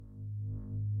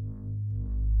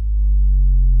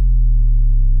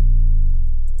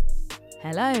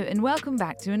Hello and welcome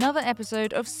back to another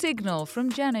episode of Signal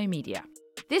from Jano Media.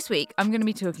 This week I'm going to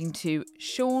be talking to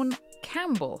Sean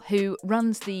Campbell, who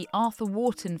runs the Arthur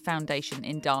Wharton Foundation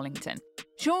in Darlington.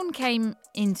 Sean came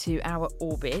into our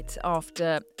orbit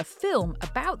after a film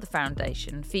about the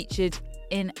foundation featured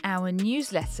in our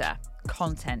newsletter,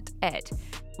 Content Ed,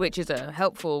 which is a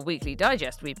helpful weekly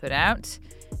digest we put out,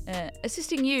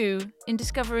 assisting you in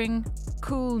discovering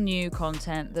cool new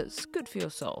content that's good for your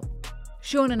soul.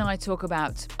 Sean and I talk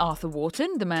about Arthur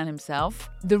Wharton, the man himself,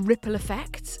 the ripple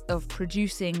effects of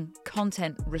producing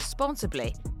content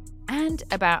responsibly, and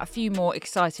about a few more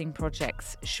exciting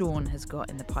projects Sean has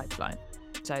got in the pipeline.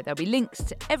 So there'll be links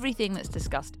to everything that's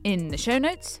discussed in the show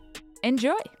notes.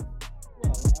 Enjoy.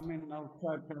 Well, I mean, I'll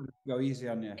try to go easy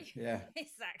on you. Yeah.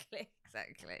 Exactly.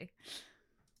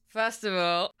 First of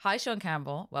all, hi, Sean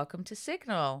Campbell. Welcome to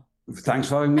Signal. Thanks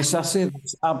for having me, Sassy.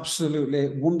 It's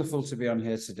absolutely wonderful to be on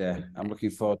here today. I'm looking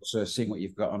forward to seeing what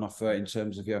you've got on offer in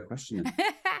terms of your questioning.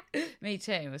 Me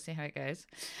too. We'll see how it goes.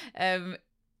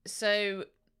 So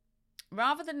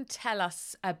rather than tell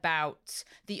us about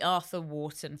the Arthur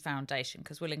Wharton Foundation,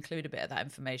 because we'll include a bit of that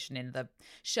information in the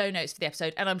show notes for the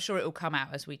episode, and I'm sure it will come out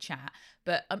as we chat,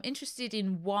 but I'm interested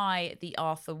in why the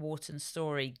Arthur Wharton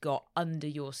story got under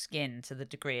your skin to the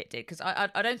degree it did, because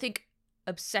I don't think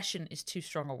obsession is too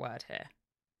strong a word here.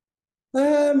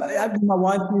 My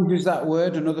wife uses that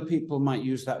word and other people might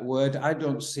use that word. I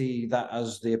don't see that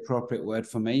as the appropriate word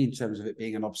for me in terms of it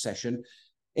being an obsession.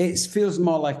 It feels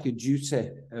more like a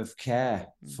duty of care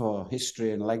for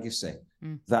history and legacy.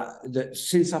 That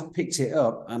since I've picked it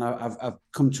up and I've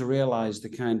come to realise the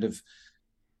kind of,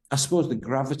 I suppose, the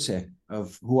gravity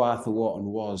of who Arthur Wharton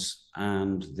was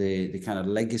and the kind of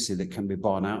legacy that can be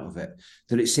born out of it,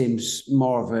 that it seems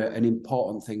more of an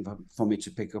important thing for me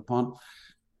to pick up on.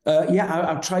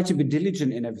 I've tried to be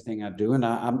diligent in everything I do, and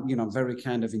I'm very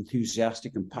kind of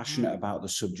enthusiastic and passionate about the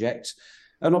subject.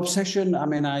 An obsession, I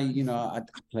mean, I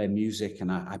play music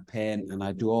and I paint and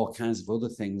I do all kinds of other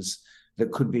things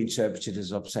that could be interpreted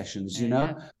as obsessions,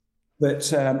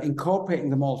 But incorporating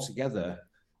them all together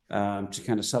to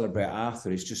kind of celebrate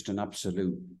Arthur is just an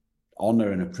absolute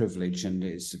honor and a privilege, and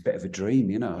it's a bit of a dream,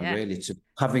 really, to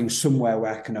having somewhere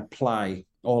where I can apply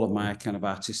all of my kind of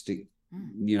artistic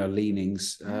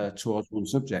leanings towards one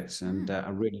subject, and I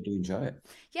really do enjoy it.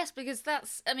 Yes, because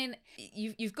that's, I mean,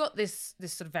 you've got this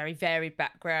sort of very varied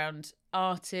background,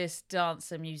 artist,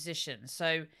 dancer, musician.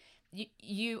 So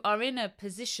you are in a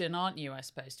position, aren't you, I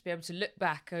suppose, to be able to look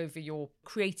back over your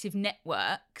creative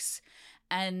networks,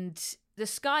 and the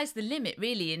sky's the limit,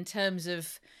 really, in terms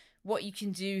of what you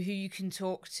can do, who you can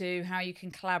talk to, how you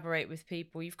can collaborate with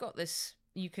people. You've got this,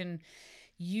 you can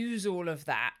use all of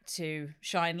that to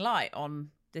shine light on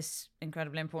this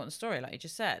incredibly important story, like you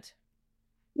just said.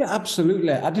 Yeah,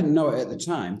 absolutely. I didn't know it at the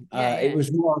time. It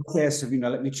was more a case of,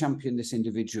 let me champion this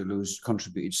individual who's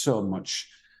contributed so much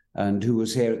and who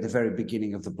was here at the very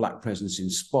beginning of the Black presence in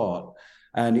sport.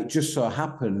 And it just so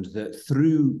happened that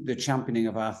through the championing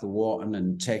of Arthur Wharton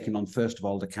and taking on, first of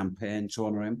all, the campaign to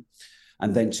honour him,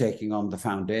 and then taking on the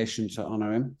foundation to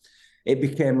honour him, it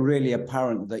became really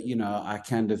apparent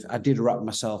that, I did wrap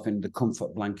myself in the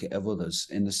comfort blanket of others,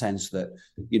 in the sense that,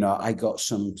 I got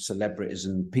some celebrities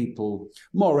and people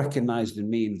more recognised than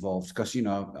me involved, because,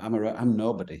 I'm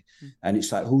nobody. And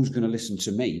it's like, who's going to listen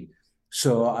to me?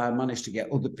 So I managed to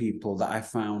get other people that I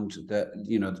found that,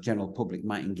 the general public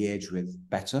might engage with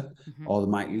better, or they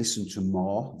might listen to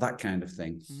more, that kind of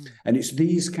thing. And it's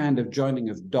these kind of joining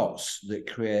of dots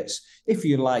that creates, if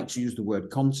you like to use the word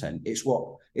content, it's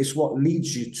what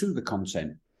leads you to the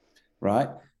content, right?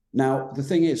 Now, the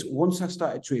thing is, once I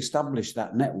started to establish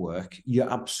that network,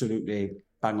 you're absolutely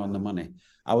bang on the money.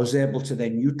 I was able to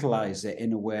then utilize it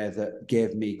in a way that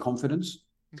gave me confidence.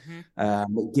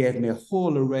 It gave me a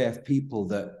whole array of people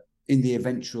that, in the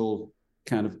eventual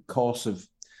kind of course of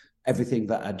everything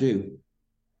that I do,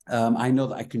 I know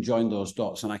that I can join those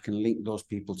dots and I can link those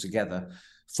people together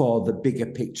for the bigger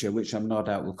picture, which I'm no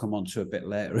doubt will come on to a bit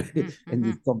later in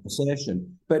this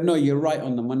conversation. But no, you're right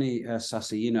on the money,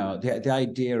 Sassy. The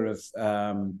idea of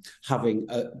having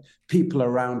people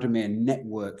around me and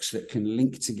networks that can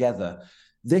link together,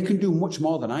 they can do much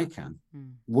more than I can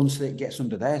once it gets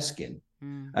under their skin.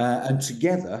 And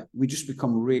together, we just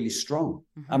become really strong.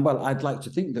 And well, I'd like to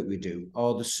think that we do,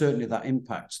 or there's certainly that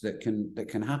impact that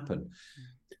can happen.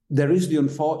 There is the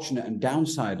unfortunate and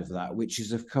downside of that, which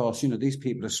is, of course, these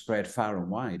people are spread far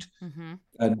and wide.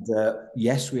 And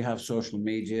yes, we have social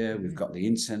media, we've got the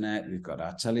internet, we've got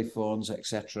our telephones,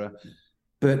 etc.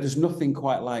 But there's nothing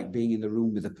quite like being in the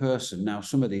room with a person. Now,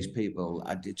 some of these people,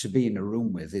 to be in a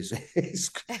room with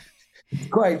is It's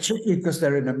quite tricky because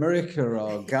they're in America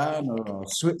or Ghana or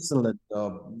Switzerland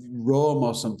or Rome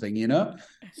or something, you know.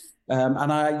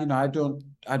 And I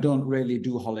don't really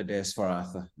do holidays for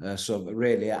Arthur. So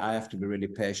really, I have to be really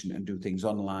patient and do things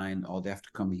online, or they have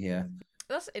to come here.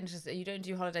 That's interesting. You don't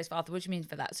do holidays for Arthur. What do you mean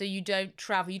for that? So you don't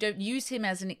travel. You don't use him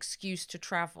as an excuse to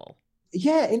travel.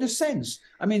 Yeah, in a sense.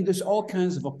 I mean, there's all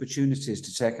kinds of opportunities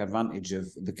to take advantage of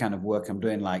the kind of work I'm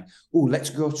doing. Like, oh, let's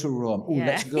go to Rome. Oh,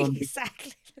 let's go.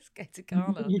 Exactly. Let's go to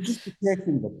Ghana. You just be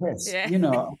taking the piss. Yeah. You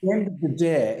know, at the end of the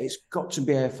day, it's got to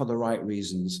be for the right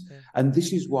reasons. Yeah. And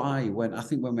this is why when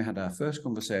we had our first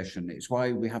conversation, it's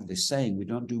why we have this saying, we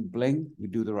don't do bling, we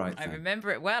do the right thing. I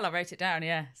remember it well. I wrote it down.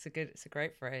 Yeah, it's a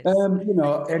great phrase. You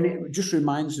know, and it just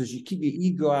reminds us, you keep your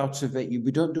ego out of it.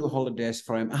 We don't do holidays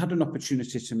for him. I had an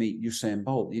opportunity to meet Usain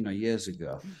Bolt, you know, years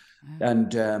ago. Oh.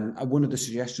 And one of the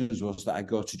suggestions was that I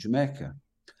go to Jamaica.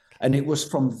 And it was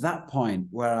from that point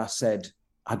where I said,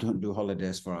 I don't do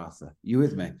holidays for Arthur. You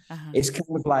with me? It's kind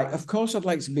of like, of course, I'd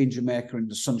like to be in Jamaica in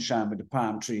the sunshine with the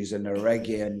palm trees and the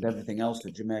reggae and everything else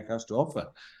that Jamaica has to offer.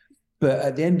 But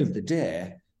at the end of the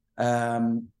day,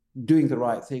 doing the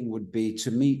right thing would be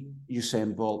to meet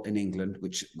Usain Bolt in England,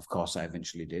 which of course I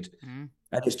eventually did.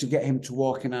 And it's to get him to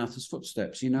walk in Arthur's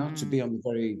footsteps, you know, to be on the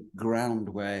very ground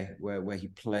where he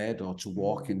played, or to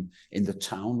walk in the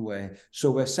town where.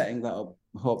 So we're setting that up.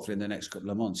 Hopefully in the next couple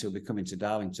of months, he'll be coming to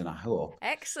Darlington, I hope.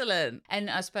 Excellent. And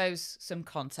I suppose some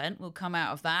content will come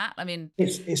out of that. I mean,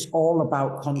 it's all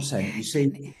about content. You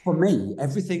see, for me,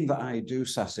 everything that I do,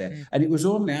 Sassy, and it's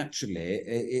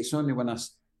only when I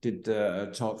did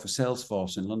a talk for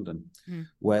Salesforce in London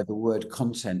where the word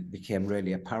content became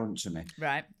really apparent to me.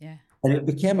 Right, yeah. And it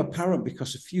became apparent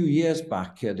because a few years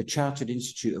back, the Chartered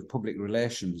Institute of Public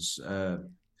Relations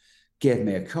gave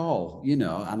me a call, you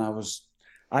know, and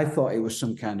I thought it was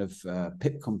some kind of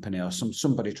PIP company or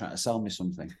somebody trying to sell me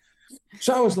something.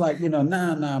 So I was like, you know,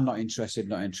 nah, I'm not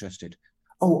interested.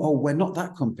 Oh, we're not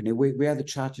that company. We are the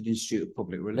Chartered Institute of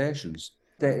Public Relations.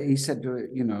 He said,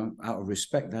 you know, out of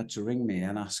respect, they had to ring me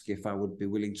and ask if I would be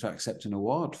willing to accept an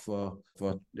award for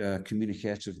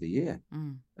Communicator of the Year,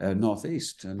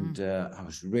 Northeast. And I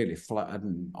was really flattered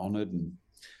and honoured, and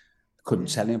couldn't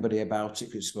tell anybody about it.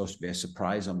 It was supposed to be a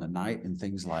surprise on the night and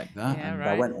things like that. Yeah, and right.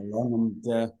 I went along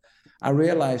and I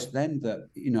realized then that,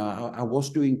 you know, I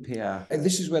was doing PR. And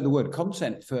this is where the word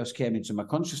content first came into my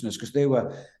consciousness, because they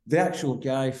were the actual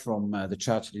guy from the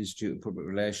Chartered Institute of Public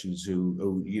Relations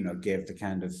who you know, gave the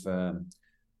kind of,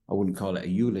 I wouldn't call it a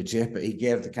eulogy, but he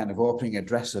gave the kind of opening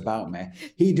address about me.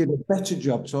 He did a better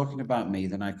job talking about me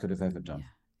than I could have ever done.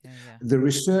 Yeah. The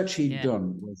research he'd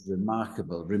done was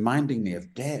remarkable, reminding me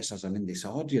of dates as I'm in this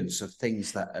audience of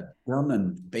things that had done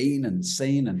and been and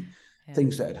seen and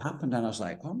things that had happened. And I was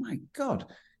like, oh my God,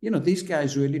 you know, these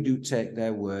guys really do take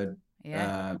their word,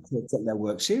 take their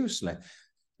work seriously.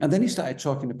 And then he started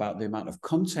talking about the amount of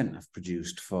content I've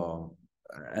produced for,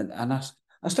 and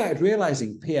I started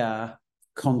realizing PR,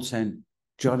 content,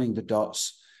 joining the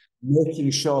dots, making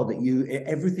sure that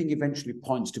everything eventually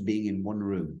points to being in one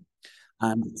room.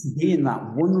 And to be in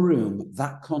that one room,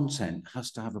 that content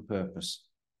has to have a purpose.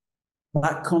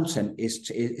 That content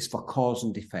is for cause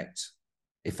and effect,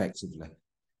 effectively.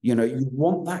 You know, you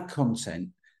want that content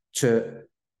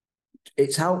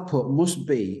its output must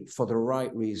be for the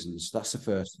right reasons. That's the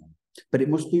first thing. But it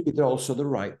must be with also the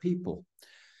right people.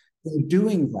 In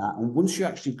doing that, and once you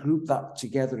actually group that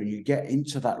together and you get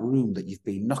into that room that you've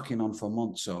been knocking on for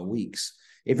months or weeks,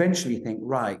 eventually you think,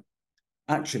 right,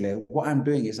 actually, what I'm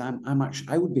doing is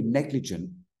I would be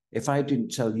negligent if I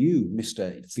didn't tell you,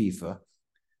 Mr. FIFA,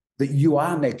 that you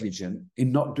are negligent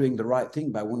in not doing the right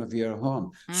thing by one of your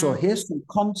own. So here's some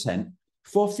content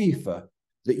for FIFA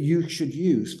that you should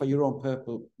use for your own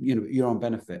purpose, you know, your own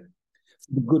benefit,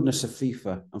 for the goodness of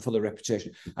FIFA and for the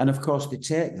reputation. And of course, they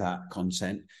take that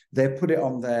content, they put it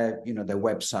on their, you know, their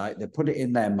website, they put it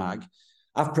in their mag.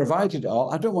 I've provided it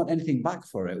all. I don't want anything back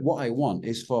for it. What I want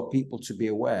is for people to be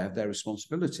aware of their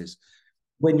responsibilities.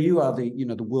 When you are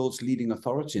the world's leading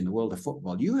authority in the world of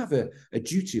football, you have a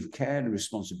duty of care and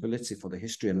responsibility for the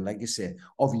history and legacy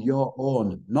of your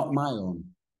own, not my own,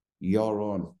 your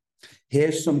own.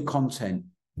 Here's some content.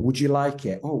 Would you like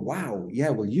it? Oh, wow. Yeah,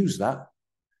 we'll use that.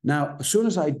 Now, as soon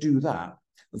as I do that,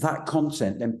 that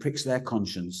content then pricks their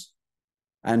conscience.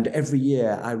 And every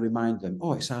year I remind them,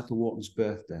 oh, it's Arthur Wharton's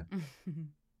birthday.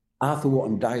 Arthur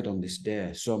Wharton died on this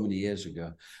day so many years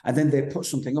ago. And then they put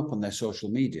something up on their social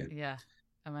media. Yeah,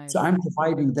 amazing. So I'm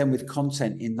providing them with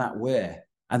content in that way.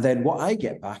 And then what I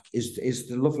get back is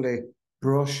the lovely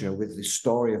brochure with the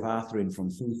story of Arthur in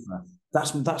from FIFA.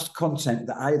 That's content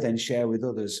that I then share with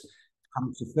others,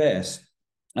 hand to face.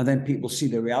 And then people see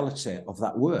the reality of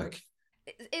that work.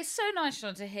 It's so nice,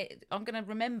 Sean, to hear. I'm going to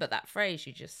remember that phrase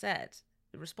you just said,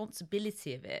 the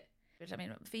responsibility of it. Which, I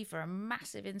mean, FIFA are a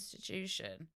massive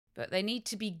institution, but they need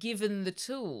to be given the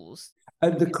tools.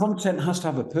 The content has to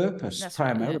have a purpose, That's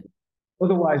primarily. Right, yeah.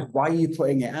 Otherwise, why are you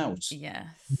putting it out? Yes.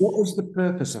 What is the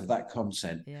purpose of that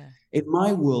content? Yeah. In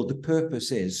my world, the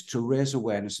purpose is to raise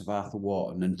awareness of Arthur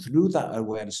Wharton. And through that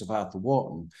awareness of Arthur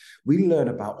Wharton, we learn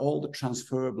about all the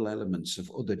transferable elements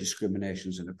of other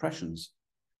discriminations and oppressions.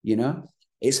 You know,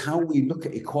 it's how we look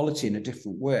at equality in a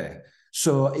different way.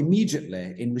 So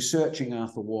immediately in researching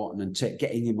Arthur Wharton and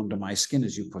getting him under my skin,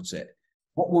 as you put it,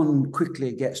 what one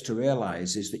quickly gets to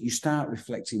realize is that you start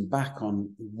reflecting back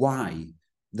on why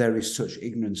there is such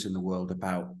ignorance in the world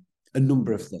about a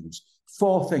number of things.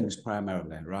 4 things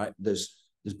primarily, right? There's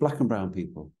black and brown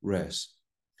people, race.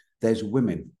 There's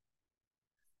women.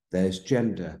 There's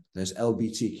gender. There's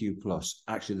LGBTQ+.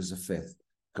 Actually, there's a 5th,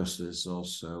 because there's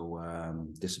also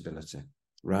disability,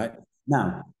 right?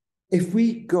 Now, if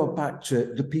we go back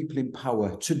to the people in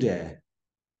power today,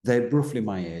 they're roughly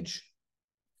my age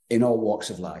in all walks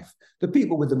of life. The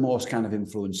people with the most kind of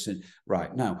influence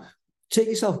right now, take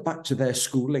yourself back to their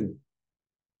schooling,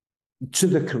 to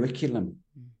the curriculum.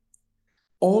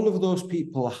 All of those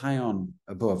people are high on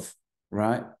above,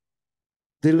 right?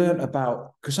 They learned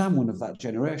about, because I'm one of that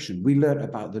generation, we learned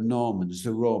about the Normans,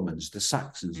 the Romans, the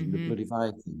Saxons, and the bloody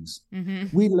Vikings.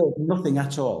 We learned nothing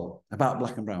at all about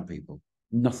black and brown people.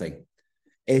 Nothing.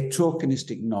 A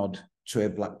tokenistic nod to a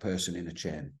black person in a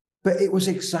chain. But it was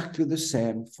exactly the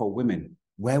same for women.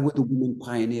 Where were the women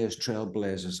pioneers,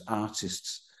 trailblazers,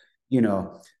 artists? You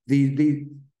know,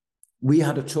 we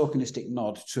had a tokenistic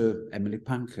nod to Emily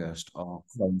Pankhurst or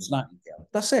Florence Nightingale.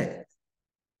 That's it.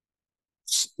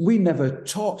 We never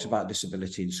talked about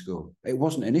disability in school. It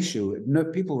wasn't an issue. No,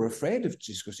 people were afraid of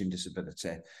discussing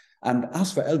disability. And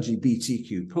as for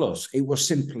LGBTQ+, it was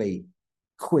simply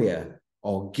queer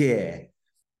or gay.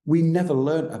 We never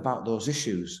learned about those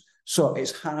issues. So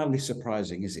it's hardly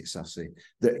surprising, is it, Sassy,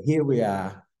 that here we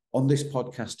are on this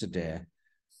podcast today,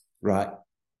 right,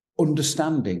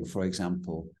 understanding, for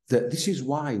example, that this is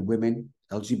why women,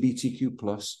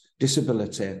 LGBTQ+,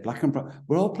 disability, black and brown,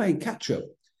 we're all playing catch-up.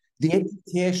 The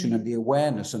education and the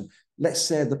awareness and, let's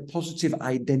say, the positive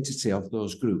identity of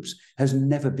those groups has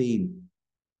never been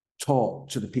taught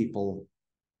to the people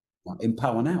in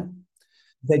power now.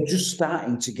 They're just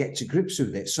starting to get to grips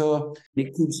with it. So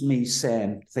it keeps me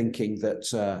sane, thinking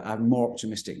that I'm more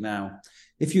optimistic now.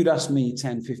 If you'd asked me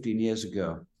 10, 15 years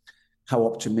ago how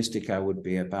optimistic I would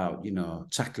be about, you know,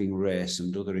 tackling race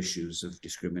and other issues of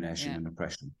discrimination and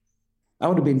oppression, I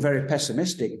would have been very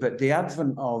pessimistic. But the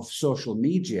advent of social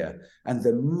media and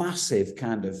the massive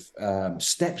kind of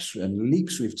steps and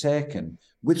leaps we've taken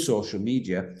with social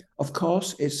media, of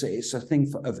course, it's a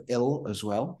thing of ill as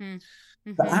well.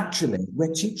 But actually,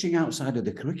 we're teaching outside of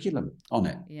the curriculum on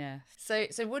it. Yeah. So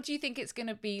what do you think it's going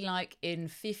to be like in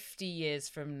 50 years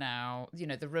from now? You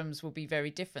know, the rooms will be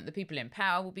very different. The people in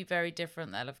power will be very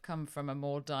different. They'll have come from a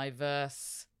more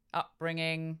diverse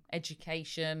upbringing,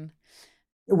 education.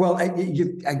 Well,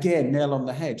 you, again, nail on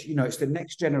the head. You know, it's the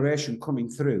next generation coming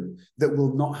through that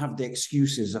will not have the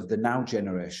excuses of the now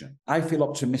generation. I feel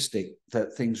optimistic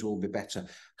that things will be better.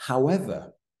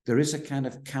 However, there is a kind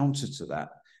of counter to that.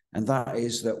 And that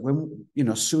is that when, you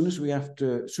know, as soon as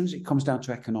it comes down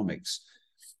to economics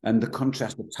and the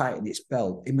contrast will tighten its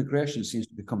belt, immigration seems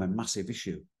to become a massive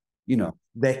issue. You know,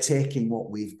 they're taking what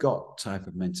we've got type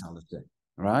of mentality,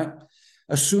 right?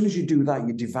 As soon as you do that,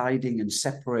 you're dividing and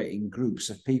separating groups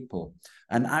of people.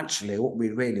 And actually, what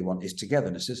we really want is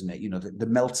togetherness, isn't it? You know, the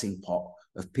melting pot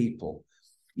of people.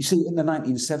 You see, in the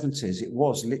 1970s, it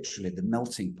was literally the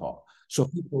melting pot. So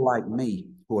people like me,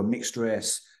 who are mixed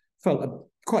race, felt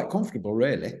quite comfortable,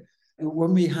 really. And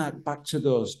when we had back to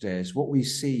those days, what we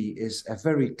see is a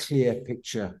very clear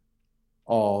picture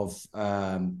of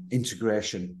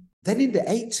integration. Then in the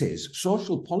 80s,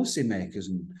 social policymakers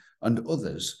and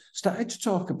others started to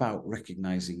talk about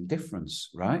recognizing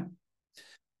difference, right?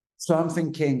 So I'm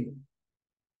thinking,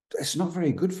 it's not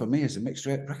very good for me as a mixed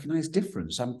race, recognize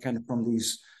difference. I'm kind of from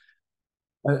these,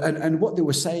 and what they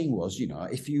were saying was, you know,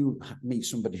 if you meet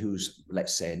somebody who's,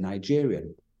 let's say,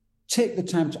 Nigerian, take the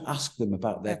time to ask them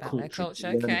about their culture.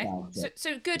 Okay.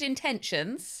 So good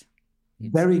intentions.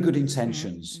 Very good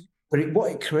intentions. But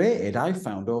what it created, I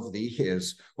found over the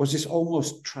years, was this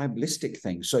almost tribalistic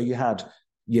thing. So you had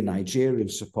your Nigerian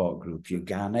support group, your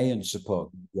Ghanaian support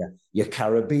group, your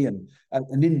Caribbean.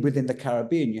 And within the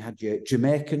Caribbean, you had your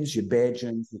Jamaicans, your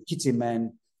Bajans, your Kitty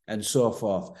Men, and so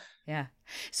forth. Yeah.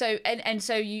 So and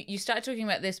so you started talking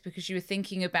about this because you were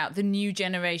thinking about the new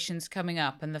generations coming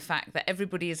up and the fact that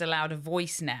everybody is allowed a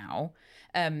voice now.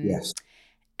 Yes.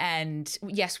 And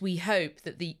yes, we hope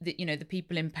that the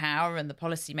people in power and the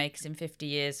policymakers in 50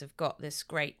 years have got this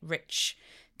great, rich,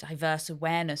 diverse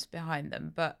awareness behind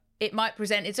them. But it might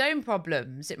present its own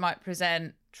problems. It might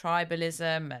present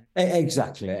tribalism.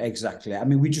 Exactly. I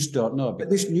mean, we just don't know. But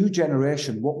this new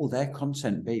generation, what will their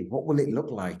content be? What will it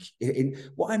look like?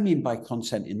 What I mean by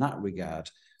content in that regard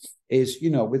is,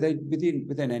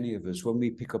 within any of us, when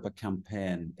we pick up a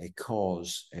campaign, a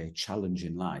cause, a challenge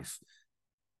in life,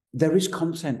 there is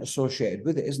content associated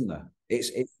with it, isn't there?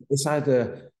 It's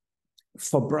either,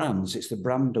 for brands, it's the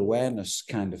brand awareness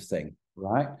kind of thing,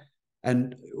 right?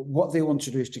 And what they want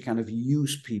to do is to kind of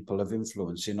use people of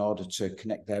influence in order to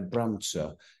connect their brand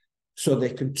so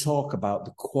they can talk about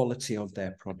the quality of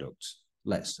their products,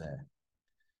 let's say.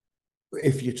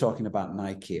 If you're talking about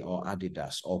Nike or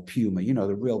Adidas or Puma,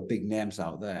 the real big names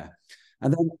out there.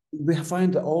 And then we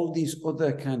find that all these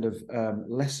other kind of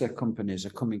lesser companies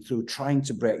are coming through trying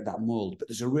to break that mold, but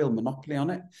there's a real monopoly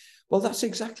on it. Well, that's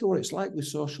exactly what it's like with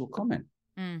social comment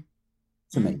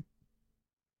to me.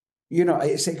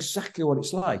 It's exactly what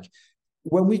it's like.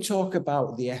 When we talk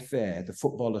about the FA, the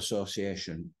Football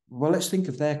Association, well, let's think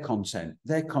of their content.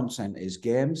 Their content is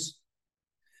games.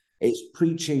 It's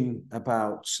preaching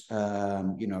about,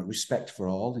 respect for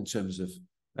all in terms of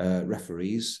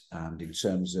referees and in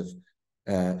terms of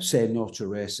say no to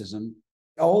racism.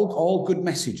 All good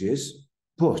messages,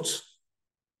 but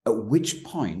at which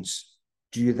point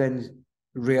do you then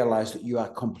realize that you are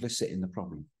complicit in the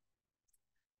problem?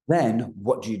 Then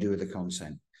what do you do with the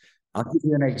content? I'll give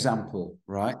you an example,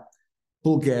 right?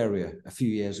 Bulgaria, a few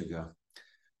years ago,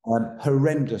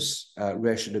 horrendous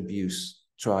racial abuse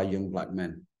to our young black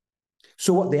men.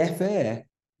 So what the FA,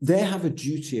 they have a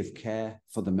duty of care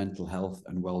for the mental health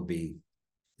and well-being.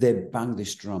 They bang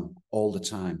this drum all the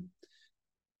time.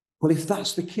 Well, if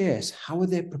that's the case, how are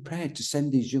they prepared to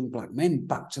send these young black men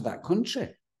back to that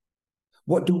country?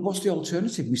 What's the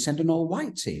alternative? We send an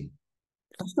all-white team.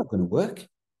 That's not going to work.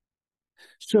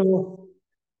 So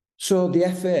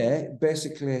the FA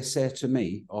basically said to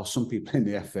me, or some people in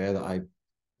the FA that I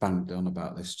banged on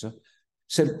about this stuff,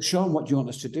 said, Sean, what do you want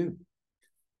us to do?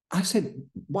 I said,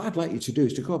 what I'd like you to do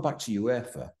is to go back to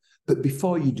UEFA. But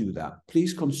before you do that,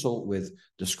 please consult with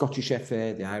the Scottish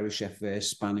FA, the Irish FA,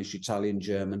 Spanish, Italian,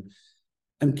 German,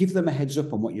 and give them a heads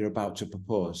up on what you're about to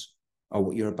propose or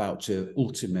what you're about to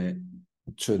ultimate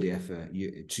to the FA,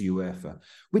 to UEFA,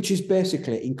 which is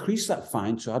basically increase that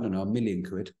fine to, £1 million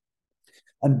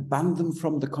and ban them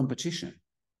from the competition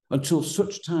until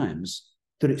such times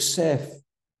that it's safe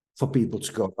for people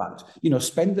to go back.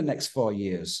 Spend the next 4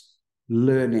 years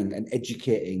learning and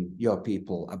educating your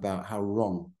people about how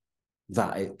wrong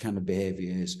that kind of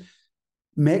behavior is.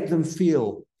 Make them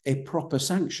feel a proper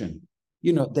sanction.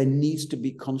 There needs to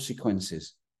be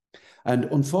consequences. And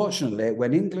unfortunately,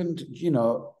 when England,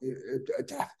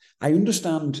 I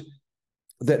understand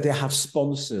that they have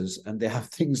sponsors and they have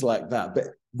things like that, but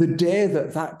the day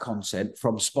that content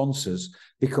from sponsors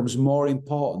becomes more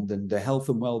important than the health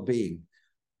and well-being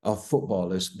of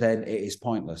footballers, then it is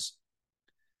pointless.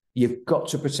 You've got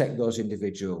to protect those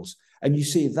individuals. And you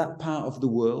see that part of the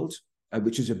world,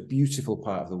 which is a beautiful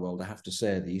part of the world, I have to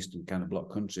say, the Eastern kind of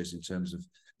bloc countries in terms of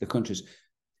the countries,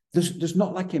 there's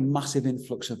not like a massive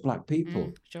influx of black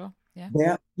people. Sure,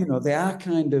 yeah. They are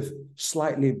kind of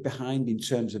slightly behind in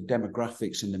terms of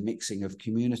demographics and the mixing of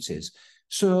communities.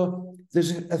 So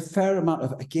there's a fair amount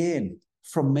of, again,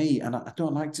 from me, and I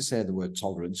don't like to say the word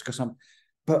tolerance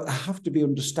but I have to be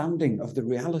understanding of the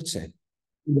reality.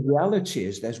 The reality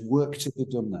is there's work to be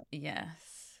done there.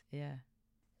 Yes, yeah.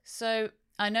 So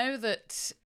I know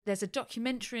that there's a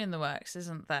documentary in the works,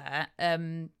 isn't there,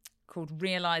 called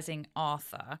Realising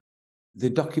Arthur. The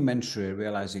documentary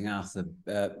Realising Arthur,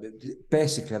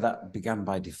 basically that began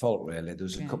by default, really. There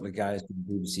was a couple of guys in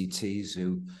BBC Tees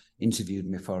who interviewed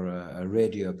me for a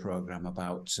radio programme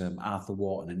about Arthur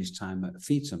Wharton and his time at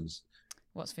Feethams.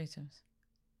 What's Feethams?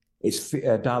 It's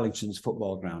Darlington's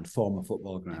football ground, former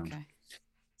football ground. Okay.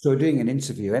 So doing an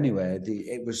interview anyway,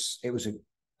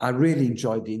 I really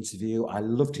enjoyed the interview. I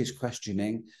loved his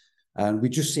questioning and we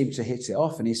just seemed to hit it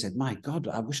off. And he said, my God,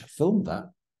 I wish I filmed that.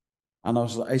 And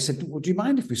I said, well, do you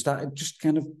mind if we started just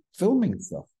kind of filming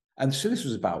stuff? And so this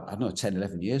was about, 10,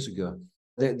 11 years ago.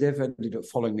 They've ended up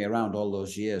following me around all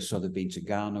those years. So they've been to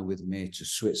Ghana with me, to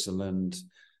Switzerland,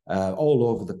 all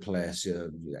over the place.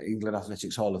 England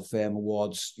Athletics Hall of Fame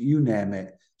awards, you name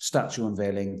it, statue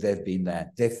unveiling, they've been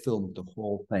there. They've filmed the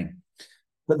whole thing.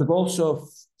 But they've also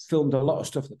filmed a lot of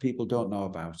stuff that people don't know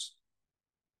about.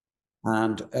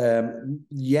 And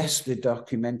yes, the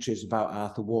documentary is about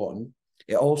Arthur Wharton.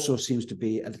 It also seems to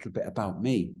be a little bit about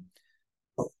me.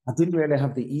 I didn't really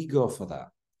have the ego for that.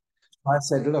 I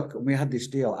said, look, we had this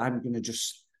deal. I'm going to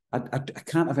just, I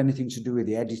can't have anything to do with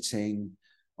the editing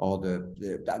or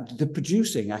the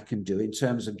producing I can do in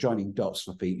terms of joining dots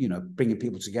for people, bringing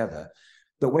people together.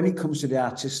 But when it comes to the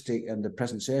artistic and the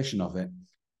presentation of it,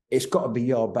 it's got to be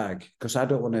your bag, because I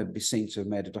don't want to be seen to have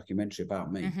made a documentary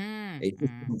about me. It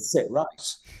doesn't sit right.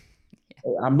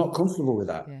 Yeah. I'm not comfortable with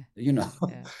that, Yeah.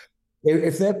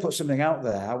 If they put something out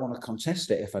there, I want to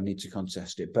contest it if I need to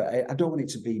contest it. But I don't want it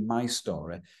to be my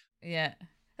story. Yeah.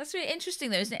 That's really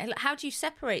interesting, though, isn't it? How do you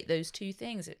separate those two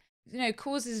things?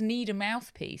 Causes need a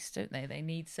mouthpiece, don't they? They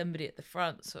need somebody at the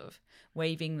front sort of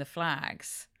waving the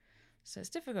flags. So it's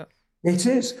difficult. It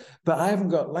is, but I haven't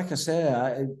got, like I say,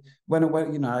 I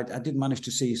did manage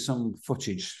to see some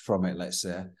footage from it, let's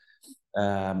say.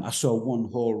 I saw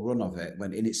one whole run of it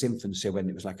when in its infancy, when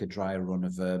it was like a dry run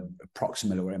of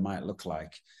approximately what it might look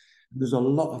like. There's a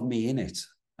lot of me in it,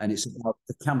 and it's about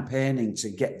the campaigning to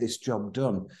get this job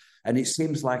done. And it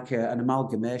seems like an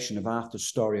amalgamation of Arthur's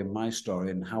story and my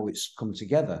story and how it's come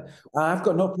together. I've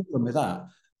got no problem with that.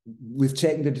 We've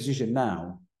taken the decision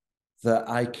now that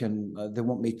I can, they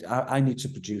want me, I need to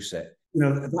produce it.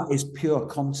 That is pure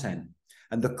content.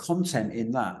 And the content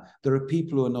in that, there are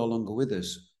people who are no longer with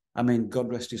us. I mean, God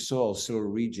rest his soul,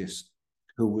 Cyril Regis,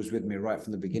 who was with me right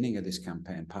from the beginning of this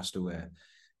campaign, passed away.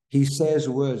 He says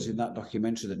words in that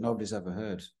documentary that nobody's ever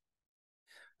heard.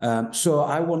 So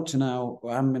I want to now,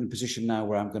 I'm in a position now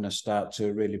where I'm going to start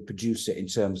to really produce it in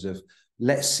terms of,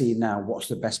 let's see now what's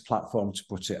the best platform to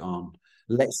put it on.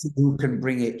 Let's see who can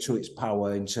bring it to its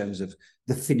power in terms of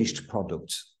the finished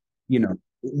product. It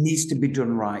needs to be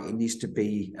done right. It needs to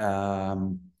be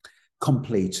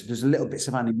complete. There's a little bits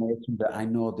of animation that I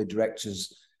know the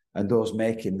directors and those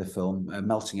making the film,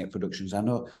 Melting It Productions, I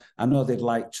know they'd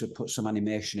like to put some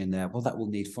animation in there. Well, that will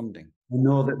need funding. I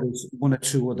know that there's one or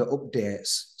two other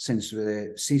updates since we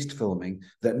ceased filming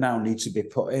that now need to be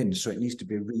put in, so it needs to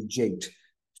be rejigged.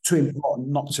 Too important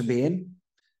not to be in.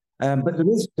 But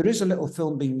there is a little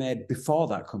film being made before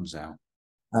that comes out.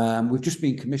 We've just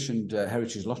been commissioned.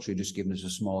 Heritage Lottery just given us a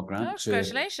small grant. Oh,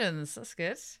 congratulations! That's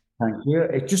good. Thank you.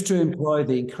 It's just to employ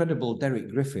the incredible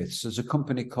Derek Griffiths. There's a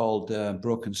company called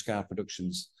Broken Scar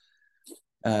Productions.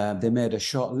 They made a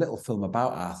short little film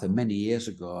about Arthur many years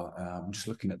ago. I'm just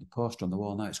looking at the poster on the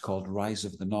wall now. It's called Rise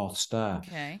of the North Star.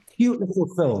 Okay. Cute little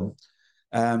film.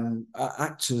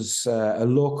 Actors are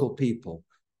local people.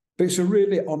 But it's a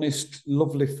really honest,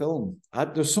 lovely film.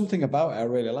 There's something about it I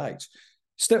really liked.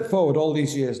 Step forward all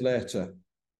these years later,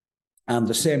 and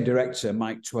the same director,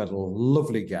 Mike Tweddle,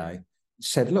 lovely guy,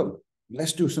 said, look,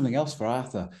 let's do something else for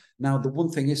Arthur. Now, the one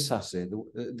thing is, Sassy,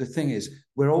 the thing is,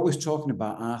 we're always talking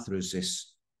about Arthur as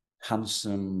this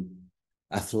handsome,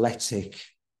 athletic,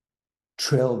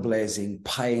 trailblazing,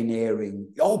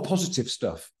 pioneering, all positive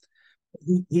stuff.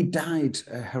 He died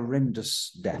a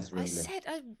horrendous death, really.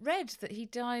 I read that he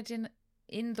died in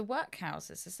the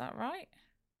workhouses. Is that right?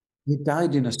 He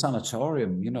died in a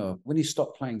sanatorium. When he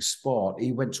stopped playing sport,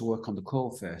 he went to work on the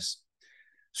coalface.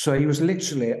 So he was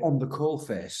literally on the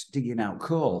coalface digging out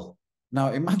coal.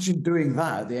 Now, imagine doing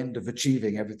that at the end of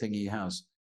achieving everything he has.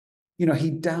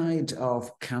 He died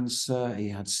of cancer. He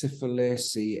had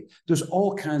syphilis. There's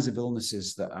all kinds of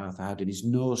illnesses that Arthur had, and his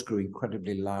nose grew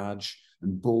incredibly large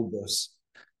and bulbous.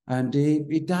 And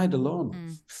he died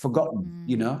alone, forgotten,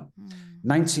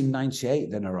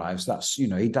 1998 then arrives. That's, he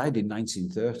died in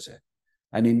 1930.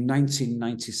 And in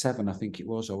 1997, I think it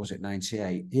was, or was it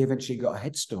 98, he eventually got a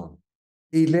headstone.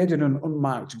 He laid in an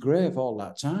unmarked grave all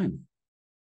that time.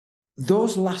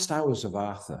 Those last hours of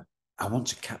Arthur, I want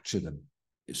to capture them.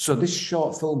 So this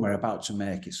short film we're about to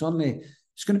make, it's going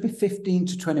to be 15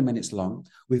 to 20 minutes long.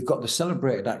 We've got the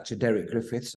celebrated actor Derek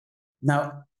Griffiths.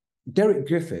 Now, Derek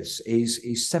Griffiths is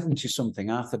 70-something.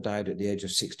 Arthur died at the age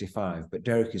of 65, but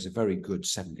Derek is a very good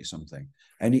 70-something.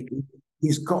 And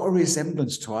he's got a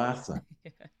resemblance to Arthur.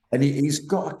 Yeah. And he's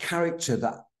got a character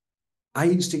that I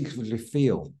instinctively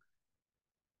feel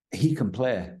he can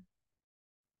play.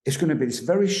 It's going to be this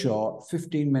very short,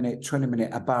 15-minute,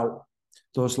 20-minute about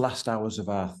those last hours of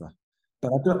Arthur.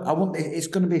 But it's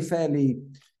going to be fairly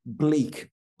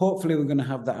bleak. Hopefully we're going to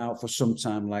have that out for some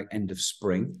time, like end of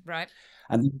spring. Right.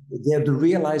 And the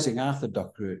Realising Arthur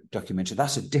documentary,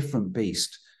 that's a different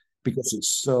beast because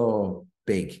it's so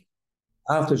big.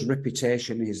 Arthur's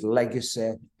reputation, his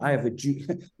legacy. I have a duty.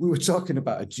 We were talking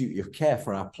about a duty of care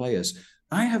for our players.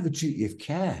 I have a duty of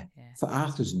care for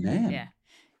Arthur's name.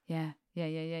 Yeah.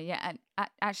 And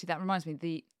actually, that reminds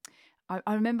me,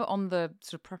 I remember on the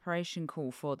sort of preparation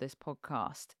call for this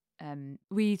podcast,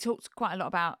 we talked quite a lot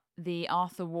about the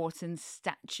Arthur Wharton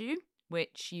statue,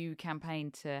 which you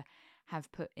campaigned to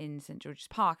have put in St George's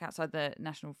Park outside the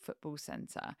National Football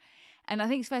Centre. And I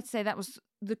think it's fair to say that was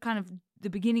the kind of the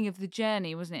beginning of the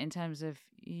journey, wasn't it, in terms of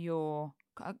your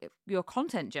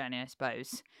content journey, I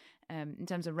suppose, in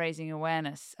terms of raising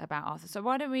awareness about Arthur. So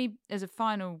why don't we, as a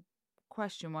final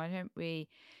question, why don't we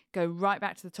go right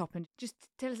back to the top and just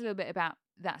tell us a little bit about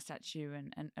that statue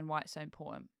and why it's so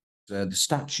important? The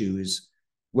statue is,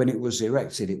 when it was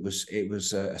erected, it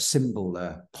was a symbol,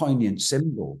 a poignant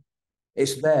symbol.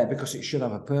 It's there because it should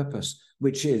have a purpose,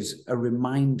 which is a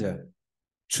reminder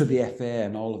to the FA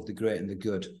and all of the great and the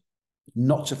good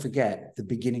not to forget the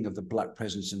beginning of the black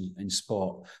presence in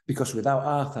sport. Because without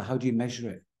Arthur, how do you measure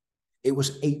it? It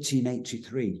was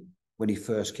 1883 when he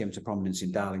first came to prominence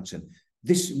in Darlington.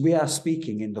 We are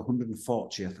speaking in the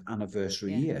 140th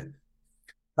anniversary year.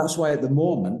 That's why at the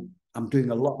moment I'm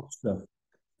doing a lot of stuff,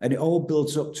 and it all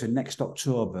builds up to next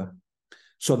October.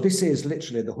 So this is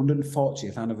literally the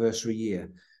 140th anniversary year.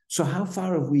 So how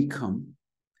far have we come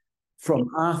from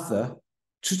Arthur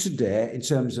to today in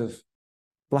terms of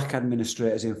black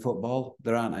administrators in football?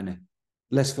 There aren't any.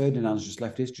 Les Ferdinand's just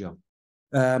left his job.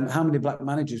 How many black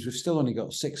managers? We've still only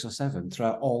got 6 or 7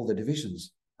 throughout all the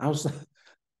divisions. There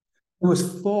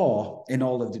was 4 in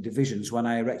all of the divisions when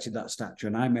I erected that statue,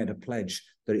 and I made a pledge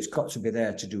that it's got to be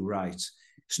there to do right.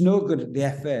 It's no good at the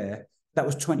FA. That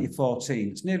was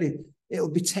 2014. It'll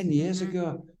be 10 years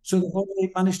ago. So they've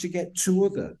only managed to get 2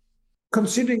 other.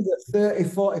 Considering that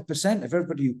 30-40% of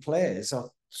everybody who plays, or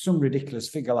some ridiculous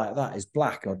figure like that, is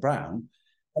black or brown,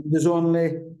 and there's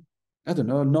only, I don't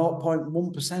know,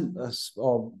 0.1%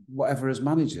 or whatever as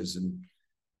managers. And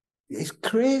it's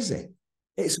crazy.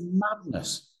 It's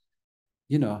madness.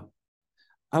 You know,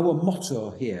 our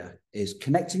motto here is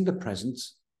connecting the present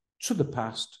to the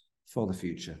past for the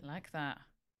future. I like that.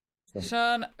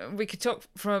 Sean, we could talk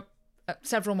for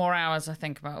several more hours, I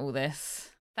think, about all this.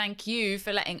 Thank you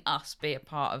for letting us be a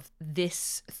part of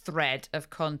this thread of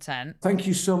content. Thank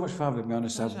you so much for having me on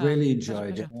this. I've really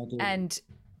enjoyed it. And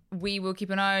we will keep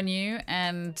an eye on you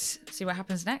and see what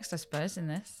happens next, I suppose, in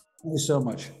this. Thank you so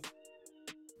much.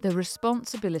 The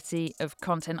responsibility of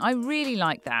content. I really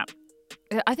like that.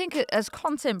 I think as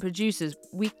content producers,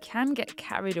 we can get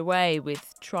carried away with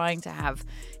trying to have,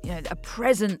 a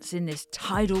presence in this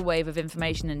tidal wave of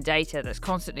information and data that's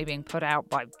constantly being put out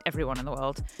by everyone in the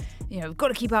world. We've got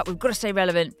to keep up, we've got to stay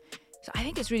relevant. So I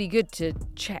think it's really good to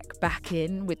check back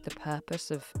in with the purpose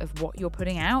of what you're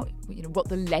putting out, what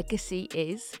the legacy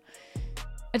is.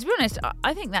 And to be honest,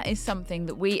 I think that is something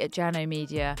that we at Jano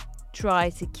Media try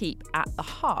to keep at the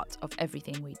heart of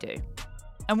everything we do.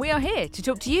 And we are here to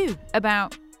talk to you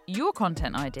about your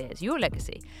content ideas, your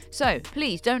legacy. So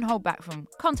please don't hold back from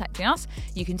contacting us.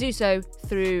 You can do so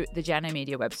through the Jano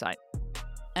Media website.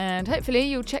 And hopefully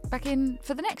you'll check back in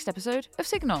for the next episode of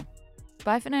Signal.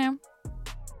 Bye for now.